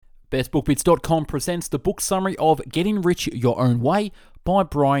BestBookBits.com presents the book summary of Getting Rich Your Own Way by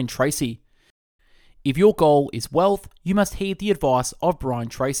Brian Tracy. If your goal is wealth, you must heed the advice of Brian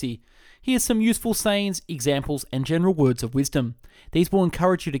Tracy. Here's some useful sayings, examples, and general words of wisdom. These will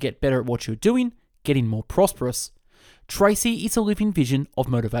encourage you to get better at what you're doing, getting more prosperous. Tracy is a living vision of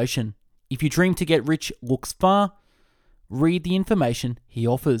motivation. If you dream to get rich looks far, read the information he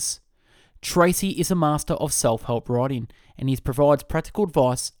offers. Tracy is a master of self-help writing, and he provides practical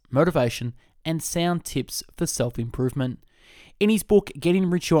advice, motivation, and sound tips for self-improvement. In his book, Getting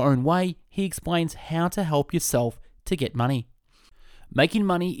Rich Your Own Way, he explains how to help yourself to get money. Making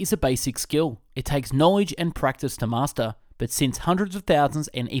money is a basic skill. It takes knowledge and practice to master, but since hundreds of thousands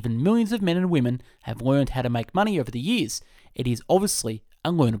and even millions of men and women have learned how to make money over the years, it is obviously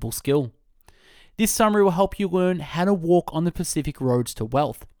a learnable skill. This summary will help you learn how to walk on the Pacific roads to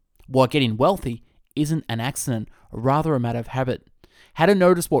wealth. Why getting wealthy isn't an accident, rather a matter of habit. How to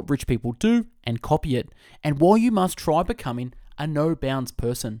notice what rich people do and copy it, and why you must try becoming a no-bounds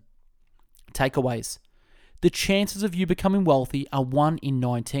person. Takeaways. The chances of you becoming wealthy are 1 in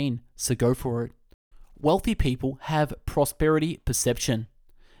 19, so go for it. Wealthy people have prosperity perception.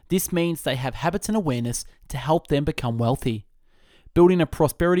 This means they have habits and awareness to help them become wealthy. Building a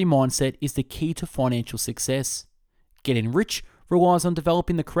prosperity mindset is the key to financial success. Getting rich relies on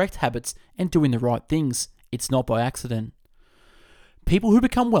developing the correct habits and doing the right things. It's not by accident. People who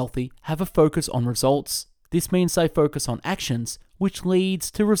become wealthy have a focus on results. This means they focus on actions, which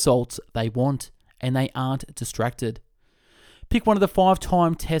leads to results they want, and they aren't distracted. Pick one of the 5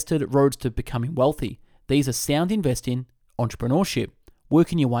 time tested roads to becoming wealthy. These are sound investing, entrepreneurship,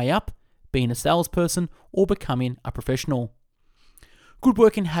 working your way up, being a salesperson, or becoming a professional. Good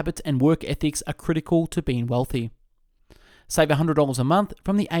working habits and work ethics are critical to being wealthy. Save $100 a month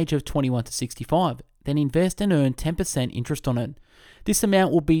from the age of 21 to 65, then invest and earn 10% interest on it. This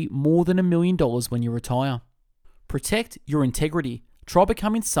amount will be more than $1 million when you retire. Protect your integrity. Try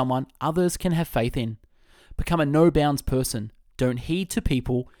becoming someone others can have faith in. Become a no-bounds person. Don't heed to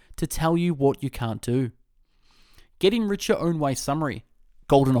people to tell you what you can't do. Getting Rich Your Own Way summary.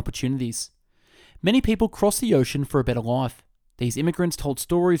 Golden opportunities. Many people cross the ocean for a better life. These immigrants told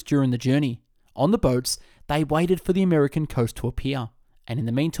stories during the journey. On the boats, they waited for the American coast to appear, and in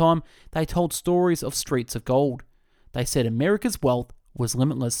the meantime, they told stories of streets of gold. They said America's wealth was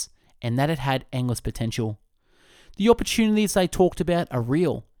limitless, and that it had endless potential. The opportunities they talked about are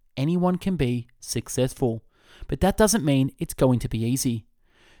real. Anyone can be successful, but that doesn't mean it's going to be easy.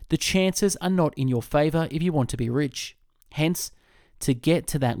 The chances are not in your favor if you want to be rich. Hence, to get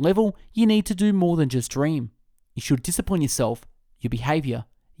to that level, you need to do more than just dream. You should discipline yourself, your behavior,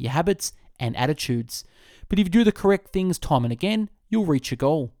 your habits, and attitudes. But if you do the correct things time and again, you'll reach your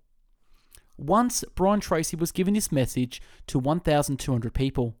goal. Once, Brian Tracy was giving this message to 1,200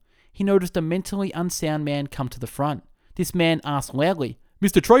 people. He noticed a mentally unsound man come to the front. This man asked loudly,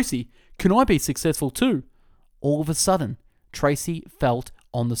 "Mr. Tracy, can I be successful too?" All of a sudden, Tracy felt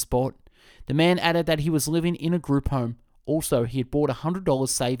on the spot. The man added that he was living in a group home. Also, he had bought a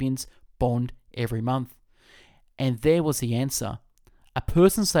 $100 savings bond every month. And there was the answer. A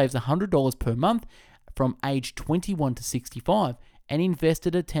person saves $100 per month from age 21 to 65 and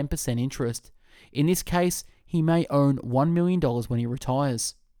invested at 10% interest. In this case, he may own $1 million when he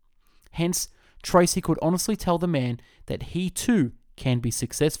retires. Hence, Tracy could honestly tell the man that he too can be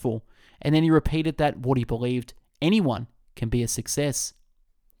successful, and then he repeated that what he believed, anyone can be a success.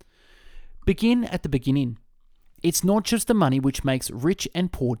 Begin at the beginning. It's not just the money which makes rich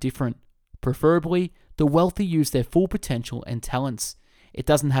and poor different. Preferably, the wealthy use their full potential and talents. It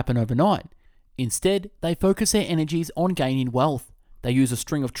doesn't happen overnight. Instead, they focus their energies on gaining wealth. They use a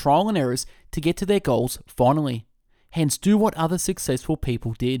string of trial and errors to get to their goals finally. Hence, do what other successful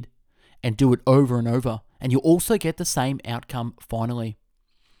people did. And do it over and over. And you'll also get the same outcome finally.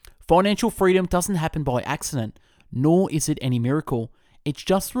 Financial freedom doesn't happen by accident, nor is it any miracle. It's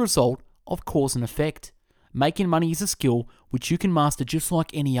just the result of cause and effect. Making money is a skill which you can master just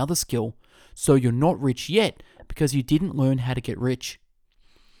like any other skill. So you're not rich yet because you didn't learn how to get rich.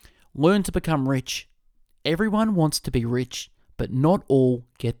 Learn to become rich. Everyone wants to be rich, but not all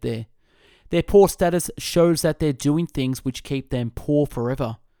get there. Their poor status shows that they're doing things which keep them poor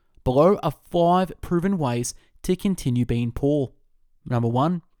forever. Below are 5 proven ways to continue being poor. Number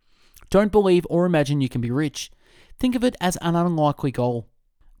 1, don't believe or imagine you can be rich. Think of it as an unlikely goal.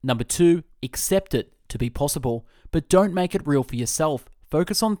 Number 2, accept it to be possible, but don't make it real for yourself.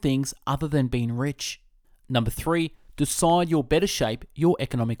 Focus on things other than being rich. Number 3, decide you'll better shape your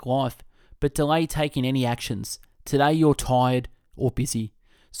economic life, but delay taking any actions. Today you're tired or busy,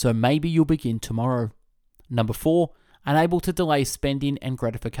 so maybe you'll begin tomorrow. Number 4, unable to delay spending and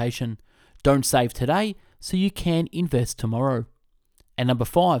gratification. Don't save today so you can invest tomorrow. And number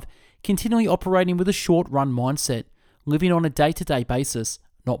 5, continually operating with a short-run mindset, living on a day-to-day basis,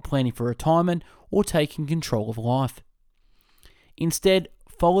 not planning for retirement or taking control of life. Instead,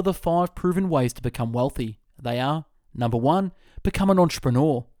 follow the 5 proven ways to become wealthy. They are: number 1, become an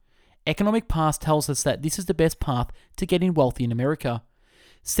entrepreneur. Economic Past tells us that this is the best path to getting wealthy in America.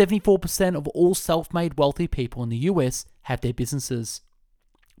 74% of all self-made wealthy people in the US have their businesses.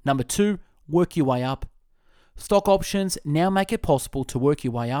 Number 2, work your way up. Stock options now make it possible to work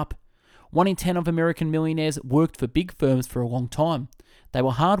your way up. 1 in 10 of American millionaires worked for big firms for a long time. They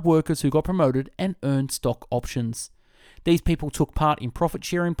were hard workers who got promoted and earned stock options. These people took part in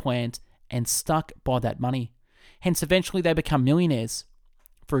profit-sharing plans and stuck by that money. Hence, eventually they become millionaires.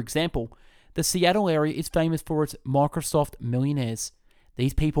 For example, the Seattle area is famous for its Microsoft millionaires.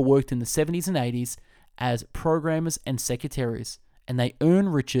 These people worked in the 70s and 80s as programmers and secretaries, and they earn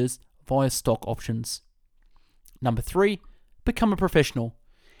riches via stock options. Number 3, become a professional.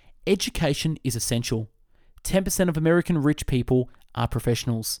 Education is essential. 10% of American rich people are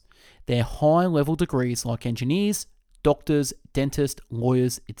professionals. They're high-level degrees like engineers, doctors, dentists,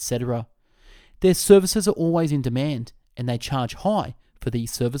 lawyers, etc. Their services are always in demand, and they charge high for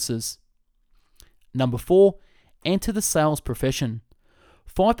these services. Number 4, enter the sales profession.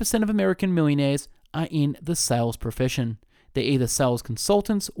 5% of American millionaires are in the sales profession. They're either sales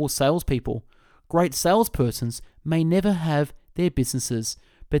consultants or salespeople. Great salespersons may never have their businesses,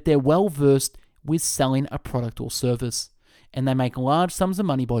 but they're well versed with selling a product or service, and they make large sums of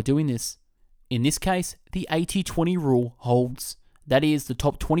money by doing this. In this case, the 80-20 rule holds. That is, the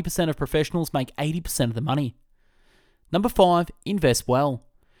top 20% of professionals make 80% of the money. Number 5, invest well.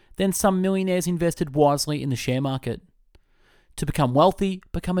 Then some millionaires invested wisely in the share market. To become wealthy,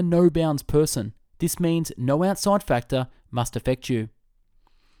 become a no-bounds person. This means no outside factor must affect you.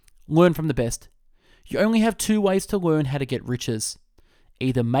 Learn from the best. You only have 2 ways to learn how to get riches.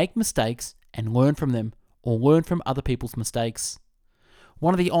 Either make mistakes and learn from them, or learn from other people's mistakes.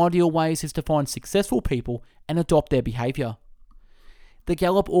 One of the ideal ways is to find successful people and adopt their behavior. The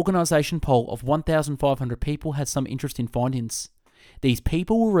Gallup organization poll of 1,500 people has some interesting findings. These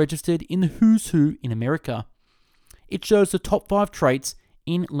people were registered in the who's who in America. It shows the top 5 traits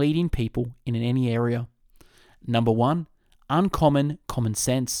in leading people in any area. Number 1, uncommon common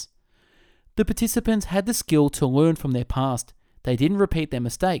sense. The participants had the skill to learn from their past. They didn't repeat their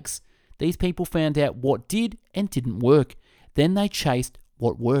mistakes. These people found out what did and didn't work. Then they chased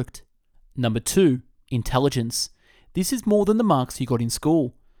what worked. Number 2, intelligence. This is more than the marks you got in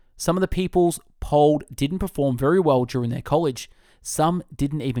school. Some of the people's polled didn't perform very well during their college. Some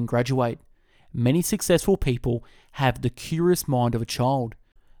didn't even graduate. Many successful people have the curious mind of a child.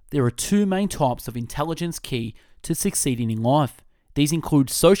 There are 2 main types of intelligence key to succeeding in life. These include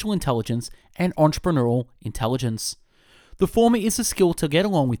social intelligence and entrepreneurial intelligence. The former is the skill to get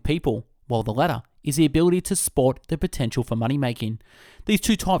along with people, while the latter is the ability to spot the potential for money making. These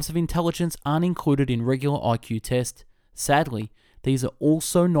 2 types of intelligence aren't included in regular IQ tests. Sadly, these are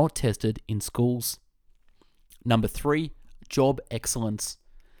also not tested in schools. Number 3, job excellence.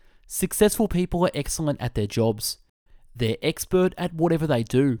 Successful people are excellent at their jobs. They're expert at whatever they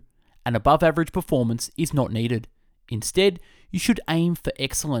do. An above average performance is not needed. Instead, you should aim for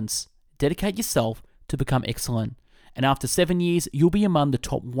excellence. Dedicate yourself to become excellent. And after 7 years, you'll be among the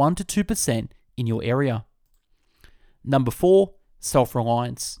top 1 to 2% in your area. Number 4,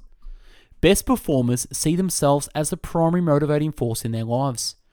 self-reliance. Best performers see themselves as the primary motivating force in their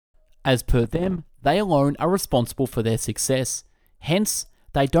lives. As per them, they alone are responsible for their success. Hence,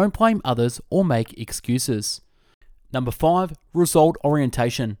 they don't blame others or make excuses. Number 5, result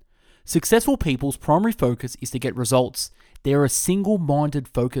orientation. Successful people's primary focus is to get results. They're a single-minded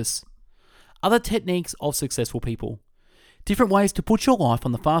focus. Other techniques of successful people. Different ways to put your life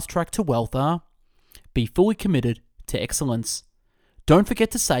on the fast track to wealth are: be fully committed to excellence. Don't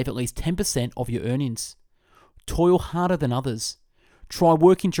forget to save at least 10% of your earnings. Toil harder than others. Try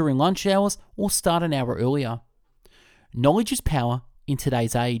working during lunch hours or start an hour earlier. Knowledge is power in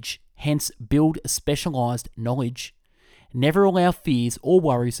today's age, hence build specialized knowledge. Never allow fears or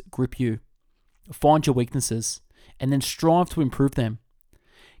worries grip you. Find your weaknesses and then strive to improve them.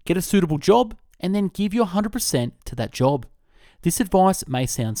 Get a suitable job and then give your 100% to that job. This advice may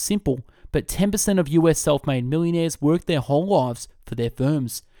sound simple, but 10% of US self-made millionaires work their whole lives for their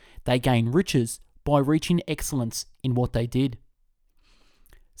firms. They gain riches by reaching excellence in what they did.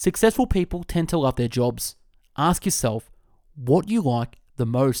 Successful people tend to love their jobs. Ask yourself what you like the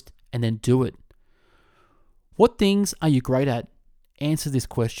most and then do it. What things are you great at? Answer this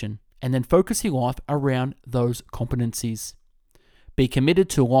question and then focus your life around those competencies. Be committed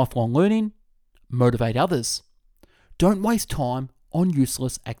to lifelong learning. Motivate others. Don't waste time on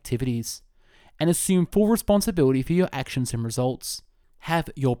useless activities, and assume full responsibility for your actions and results. Have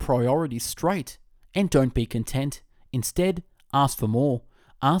your priorities straight, and don't be content. Instead, ask for more.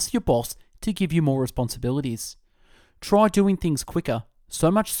 Ask your boss to give you more responsibilities. Try doing things quicker,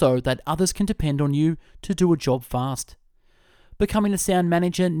 so much so that others can depend on you to do a job fast. Becoming a sound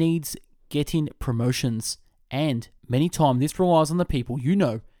manager needs getting promotions, and many times this relies on the people you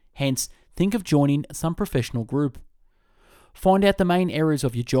know, hence think of joining some professional group. Find out the main areas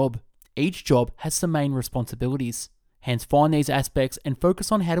of your job. Each job has some main responsibilities, hence find these aspects and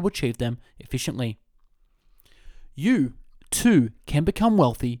focus on how to achieve them efficiently. You, too, can become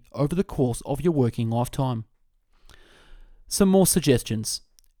wealthy over the course of your working lifetime. Some more suggestions.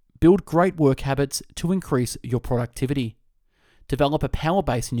 Build great work habits to increase your productivity. Develop a power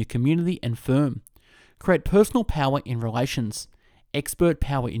base in your community and firm. Create personal power in relations, expert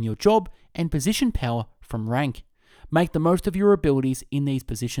power in your job, and position power from rank. Make the most of your abilities in these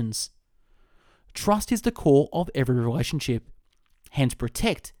positions. Trust is the core of every relationship. Hence,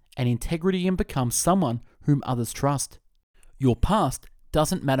 protect and integrity and become someone whom others trust. Your past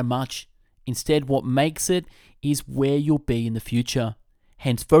doesn't matter much. Instead, what makes it is where you'll be in the future.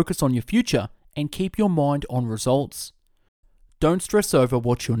 Hence, focus on your future and keep your mind on results. Don't stress over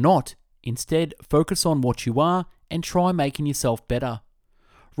what you're not. Instead, focus on what you are and try making yourself better.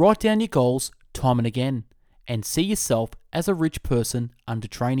 Write down your goals time and again, and see yourself as a rich person under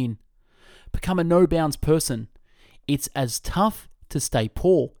training. Become a no-bounds person. It's as tough to stay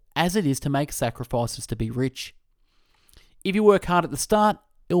poor as it is to make sacrifices to be rich. If you work hard at the start,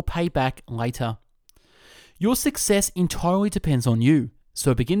 it'll pay back later. Your success entirely depends on you,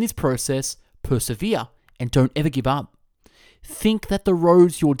 so begin this process, persevere, and don't ever give up. Think that the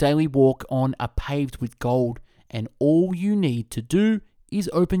roads your daily walk on are paved with gold, and all you need to do is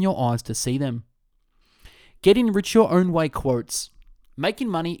open your eyes to see them. Getting rich your own way quotes. Making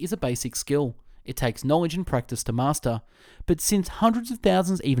money is a basic skill. It takes knowledge and practice to master. But since hundreds of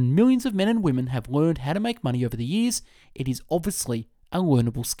thousands, even millions of men and women have learned how to make money over the years, it is obviously a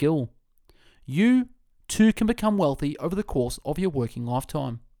learnable skill. You, too, can become wealthy over the course of your working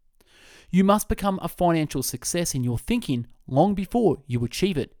lifetime. You must become a financial success in your thinking long before you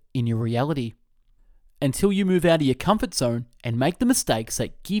achieve it in your reality. Until you move out of your comfort zone and make the mistakes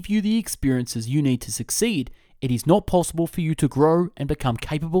that give you the experiences you need to succeed, it is not possible for you to grow and become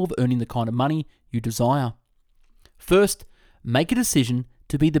capable of earning the kind of money you desire. First, make a decision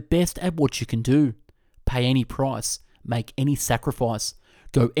to be the best at what you can do. Pay any price, make any sacrifice,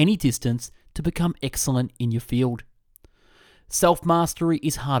 go any distance to become excellent in your field. Self-mastery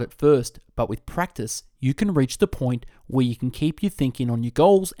is hard at first, but with practice, you can reach the point where you can keep your thinking on your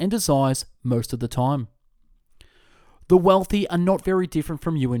goals and desires most of the time. The wealthy are not very different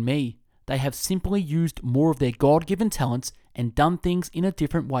from you and me. They have simply used more of their God-given talents and done things in a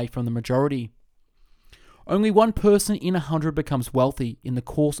different way from the majority. Only 1 person in 100 becomes wealthy in the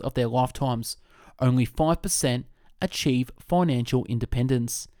course of their lifetimes. Only 5% achieve financial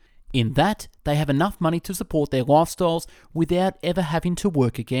independence. In that, they have enough money to support their lifestyles without ever having to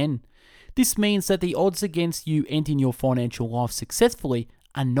work again. This means that the odds against you ending your financial life successfully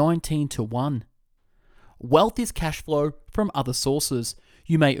are 19 to 1. Wealth is cash flow from other sources.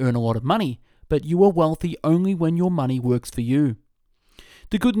 You may earn a lot of money, but you are wealthy only when your money works for you.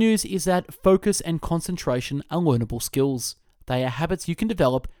 The good news is that focus and concentration are learnable skills. They are habits you can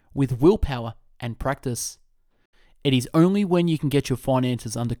develop with willpower and practice. It is only when you can get your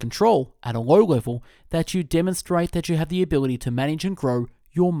finances under control at a low level that you demonstrate that you have the ability to manage and grow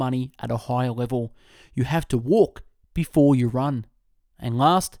your money at a higher level. You have to walk before you run. And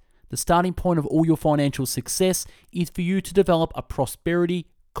last, the starting point of all your financial success is for you to develop a prosperity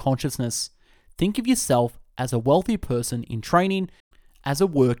consciousness. Think of yourself as a wealthy person in training, as a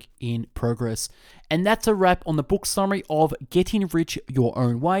work in progress. And that's a wrap on the book summary of Getting Rich Your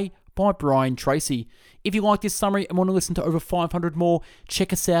Own Way by Brian Tracy. If you like this summary and want to listen to over 500 more,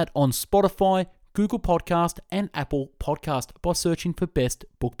 check us out on Spotify, Google Podcast, and Apple Podcast by searching for Best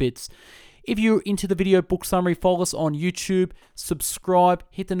Book Bits. If you're into the video book summary, follow us on YouTube, subscribe,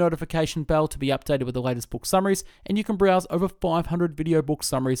 hit the notification bell to be updated with the latest book summaries, and you can browse over 500 video book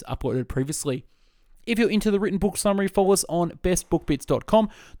summaries uploaded previously. If you're into the written book summary, follow us on bestbookbits.com,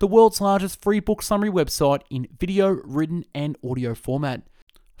 the world's largest free book summary website in video, written, and audio format.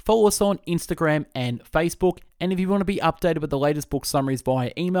 Follow us on Instagram and Facebook, and if you want to be updated with the latest book summaries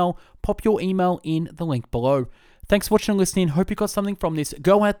via email, pop your email in the link below. Thanks for watching and listening. Hope you got something from this.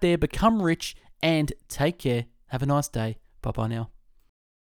 Go out there, become rich, and take care. Have a nice day. Bye-bye now.